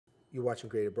You're watching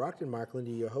Greater Brockton. Mark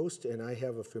Lindy, your host, and I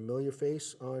have a familiar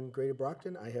face on Greater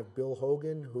Brockton. I have Bill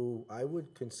Hogan, who I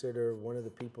would consider one of the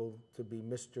people to be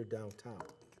Mr. Downtown.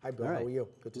 Hi, Bill. All right. How are you?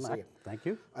 Good to see you. Thank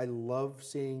you. I love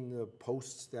seeing the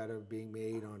posts that are being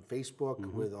made on Facebook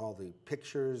with all the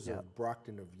pictures of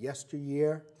Brockton of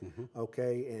yesteryear.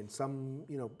 Okay, and some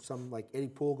like Eddie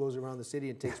Poole goes around the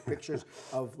city and takes pictures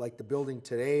of like the building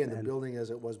today and the building as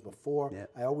it was before.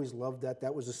 I always loved that.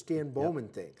 That was a Stan Bowman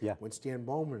thing when Stan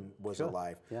Bowman was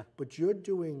alive. But you're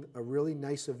doing a really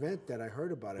nice event that I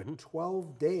heard about, a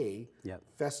 12-day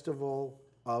festival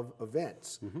of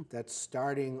events that's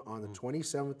starting on the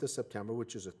 27th of September,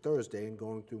 which is a Thursday, and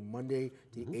going through Monday,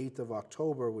 the 8th of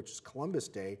October, which is Columbus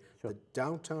Day. The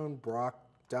Downtown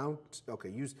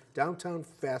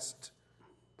Fest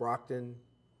Brockton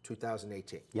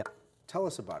 2018. Tell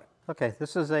us about it. Okay,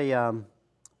 this is a,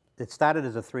 it started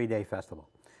as a 3-day festival,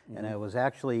 and I was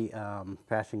actually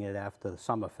passing it after the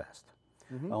Summer Fest,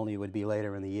 only it would be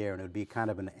later in the year, and it would be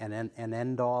kind of an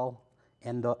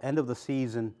end of the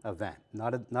season event,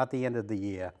 not the end of the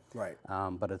year,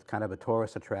 but it's kind of a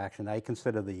tourist attraction. I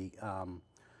consider the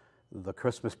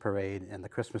Christmas parade and the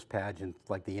Christmas pageant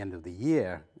like the end of the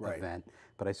year event.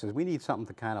 But I said we need something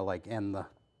to kind of like end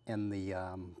the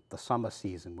summer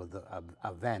season with the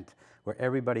event where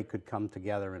everybody could come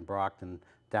together in Brockton,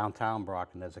 downtown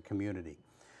Brockton, as a community.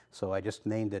 So I just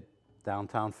named it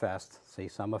Downtown Fest. Say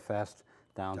Summer Fest,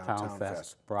 Downtown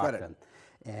Fest, Brockton.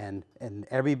 And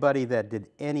everybody that did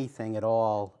anything at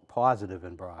all positive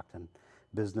in Brockton,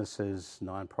 businesses,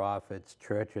 nonprofits,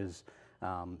 churches,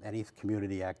 any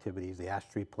community activities, the Ash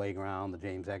Street Playground, the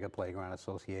James Egger Playground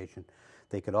Association,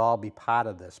 they could all be part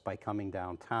of this by coming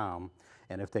downtown.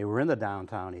 And if they were in the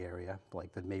downtown area, like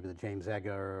maybe the James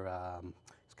Egger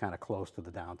is kind of close to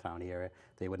the downtown area,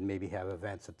 they would maybe have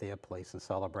events at their place and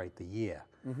celebrate the year.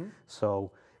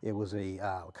 So it was a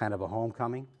kind of a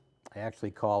homecoming. I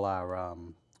actually call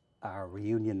our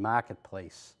reunion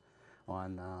marketplace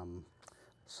on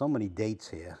so many dates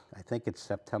here. I think it's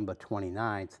September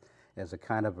 29th as a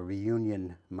kind of a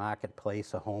reunion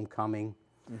marketplace, a homecoming,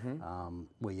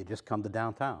 where you just come to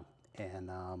downtown. And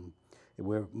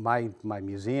my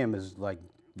museum is like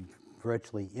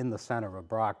virtually in the center of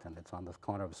Brockton. It's on the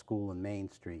corner of School and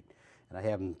Main Street. And I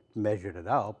haven't measured it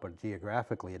out, but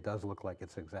geographically it does look like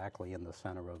it's exactly in the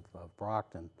center of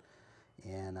Brockton.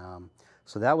 And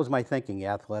so that was my thinking: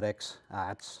 athletics,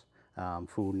 arts,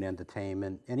 food and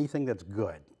entertainment, anything that's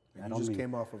good. You just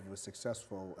came off of a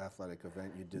successful athletic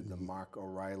event. You did the Mark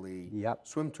O'Reilly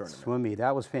swim tournament. Swim meet.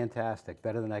 That was fantastic,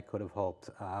 better than I could have hoped.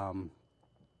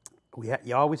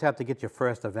 You always have to get your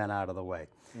first event out of the way.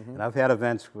 And I've had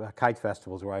events, kite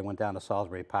festivals, where I went down to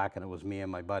Salisbury Park and it was me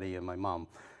and my buddy and my mom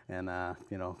and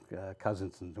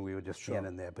cousins, and we were just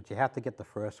standing there. But you have to get the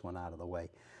first one out of the way.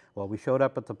 Well, we showed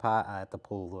up at the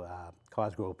pool,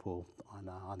 Cosgrove Pool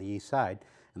on the east side,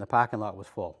 and the parking lot was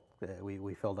full.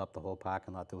 We filled up the whole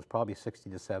parking lot. There was probably 60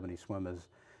 to 70 swimmers,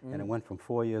 and it went from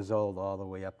 4 years old all the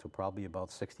way up to probably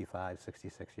about 65,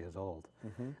 66 years old.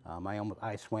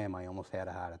 I swam. I almost had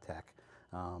a heart attack.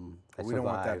 We don't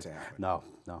want that to happen. No.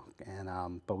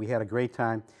 And but we had a great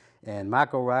time. And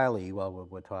Mark O'Reilly, well,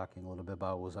 we're talking a little bit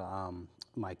about, was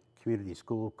my community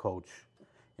school coach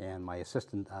and my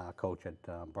assistant coach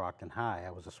at Brockton High.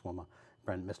 I was a swimmer.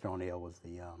 Mr. O'Neill was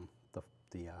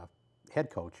the head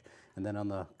coach, and then on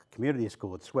the community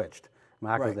school it switched.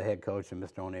 Mark was the head coach, and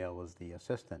Mr. O'Neill was the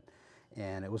assistant.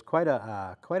 And it was quite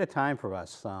a time for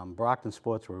us. Brockton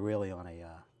sports were really on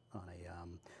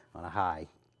a high.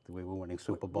 We were winning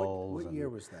Super Bowls. What year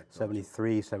was that?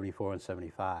 73, 74, and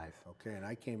 75. Okay, and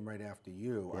I came right after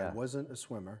you. I wasn't a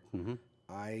swimmer.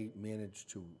 I managed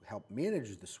to help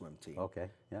manage the swim team. Okay,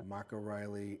 Mark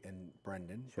O'Reilly and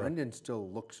Brendan. Brendan still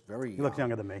looks very young. He looks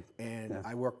younger than me. And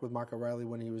I worked with Mark O'Reilly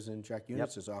when he was in Jack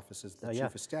Eunice's office as the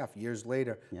chief of staff. Years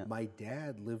later, my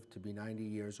dad lived to be 90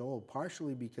 years old,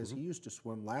 partially because he used to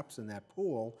swim laps in that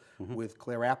pool with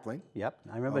Claire Appling. I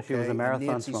remember she was a marathon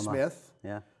Nancy swimmer.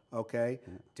 Smith. Okay,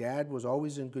 Dad was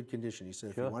always in good condition. He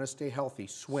said, if you want to stay healthy,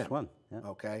 swim.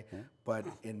 Okay, but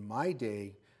in my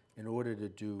day, in order to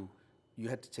do, you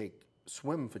had to take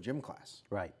swim for gym class.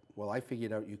 Well, I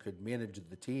figured out you could manage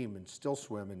the team and still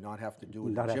swim and not have to do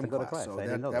it in gym class. So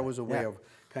that was a way of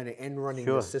kind of end running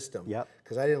the system.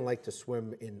 Because I didn't like to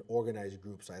swim in organized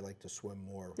groups. I like to swim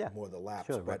more the laps.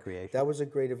 But recreation. That was a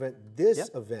great event. This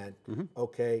event,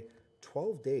 okay,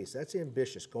 12 days, that's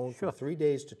ambitious, going from 3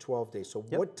 days to 12 days. So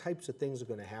what types of things are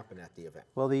going to happen at the event?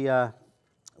 Well,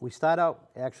 we start out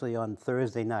actually on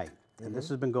Thursday night, and this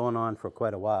has been going on for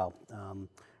quite a while.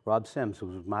 Rob Sims, who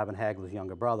was Marvin Hagler's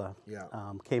younger brother,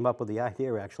 came up with the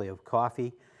idea actually of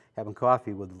coffee having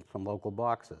coffee with some local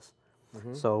boxers.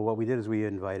 So what we did is we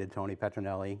invited Tony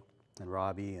Petronelli and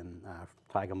Robbie and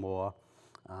Tiger Moore,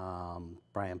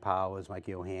 Brian Powers, Mike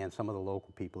Johan, some of the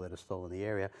local people that are still in the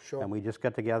area. Sure. And we just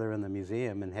got together in the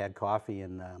museum and had coffee,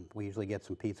 and we usually get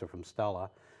some pizza from Stella,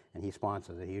 and he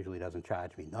sponsors it. He usually doesn't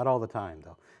charge me. Not all the time,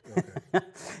 though. Okay.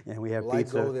 And we have Well,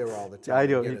 pizza. I go there all the time. I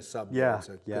do. Get a sub there. It's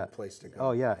a good place to go.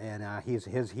 Oh, yeah, and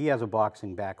he has a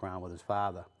boxing background with his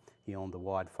father. He owned the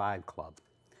Ward 5 Club,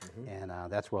 and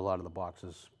that's where a lot of the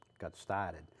boxers got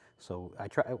started. So I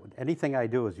try, anything I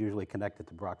do is usually connected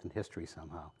to Brockton history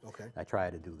somehow. Okay. I try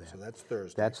to do that. So that's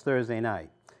Thursday. That's Thursday night.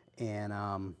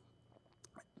 And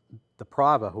the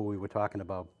Prava, who we were talking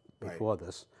about before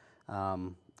this,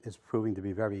 is proving to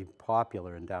be very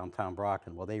popular in downtown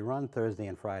Brockton. Well, they run Thursday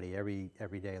and Friday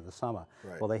every day of the summer.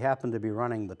 Right. Well, they happen to be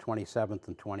running the 27th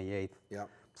and 28th. Yep.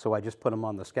 So I just put them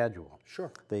on the schedule.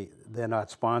 Sure. They're not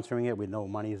sponsoring it. We know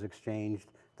money is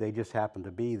exchanged. They just happen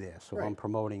to be there. So I'm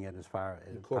promoting it as far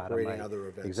as Incorporating other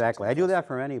events. Exactly. I do that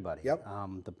for anybody. Yep.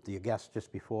 The guests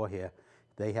just before here,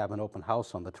 they have an open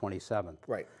house on the 27th.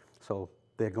 Right. So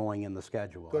they're going in the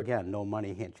schedule. Good. Again, no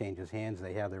money changes hands.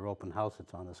 They have their open house.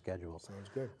 It's on the schedule. Sounds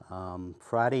good.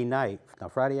 Friday night, now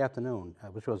Friday afternoon, I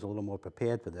wish I was a little more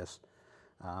prepared for this.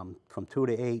 From 2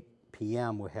 to 8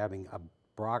 p.m., we're having a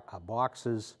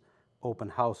boxers open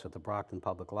house at the Brockton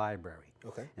Public Library.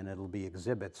 Okay. And it'll be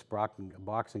exhibits,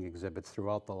 boxing exhibits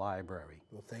throughout the library.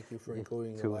 Well, thank you for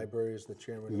including the library as the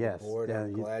chairman of the Yes, board.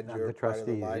 I'm glad I'm you're the part of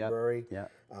the trustee, yep, library.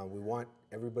 yep. We want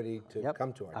everybody to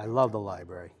come to our I downtown love the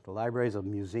library. The library is a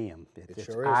museum. It's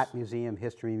sure is. art museum,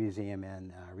 history museum,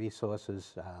 and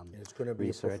resources, And it's going to be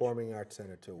research. a performing arts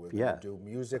center too. We're Yeah, going to do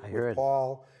music I with heard.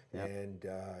 Paul. Yep. And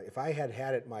if I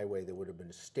had it my way, there would have been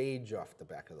a stage off the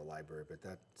back of the library, but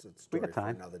that's a story got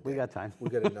time. for another day. We got time. We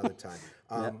got another time.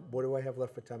 What do I have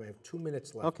left for time? I have 2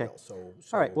 minutes left, Okay. Bill, so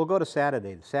All right, we'll go to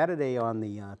Saturday. Saturday on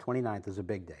the 29th is a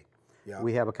big day. Yeah.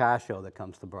 We have a car show that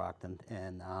comes to Brockton,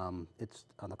 and it's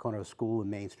on the corner of School and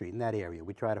Main Street in that area.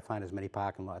 We try to find as many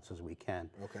parking lots as we can.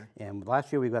 Okay. And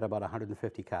last year we got about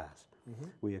 150 cars.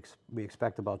 We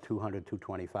expect about 200,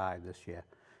 225 this year.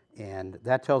 And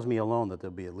that tells me alone that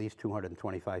there'll be at least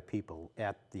 225 people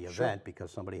at the event because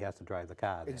somebody has to drive the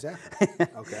car there. Exactly.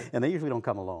 Okay. And they usually don't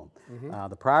come alone.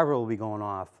 The Prava will be going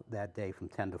off that day from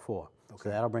 10 to 4. So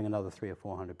that'll bring another 300 or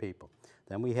 400 people.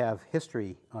 Then we have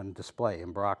history on display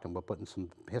in Brockton. We're putting some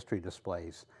history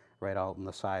displays right out on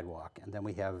the sidewalk. And then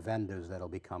we have vendors that'll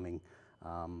be coming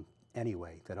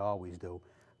anyway, that always do.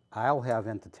 I'll have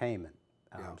entertainment.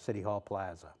 City Hall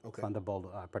Plaza, Thunderbolt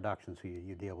Productions, who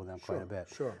you deal with them quite a bit.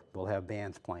 Sure. We'll have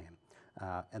bands playing.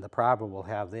 And the Prava will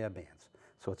have their bands.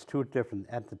 So it's two different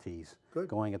entities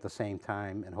going at the same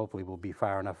time, and hopefully we'll be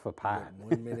far enough apart.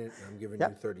 1 minute, and I'm giving you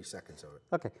 30 seconds of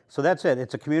it. Okay, so that's it.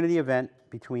 It's a community event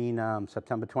between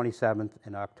September 27th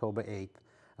and October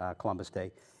 8th, Columbus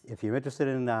Day. If you're interested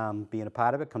in being a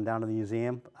part of it, come down to the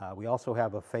museum. We also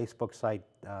have a Facebook site.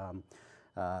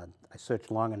 I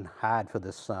searched long and hard for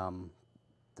this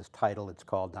title. It's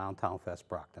called Downtown Fest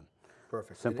Brockton.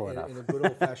 Perfect. Simple enough. And a good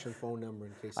old-fashioned phone number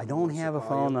in case I someone don't wants to have a call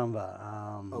phone you.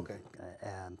 number. Okay.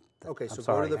 Okay, so I'm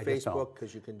sorry, go to I the just don't. Facebook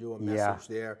because you can do a message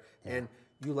there. And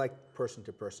you like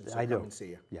person-to-person, so I do. come and see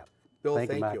you. Yeah. Bill, Thank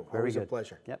you, thank Mark. you. Very Always a good.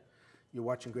 pleasure. Yep. You're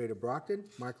watching Greater Brockton.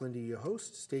 Mark Lindy, your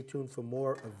host. Stay tuned for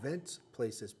more events,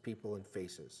 places, people, and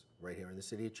faces right here in the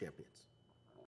City of Champions.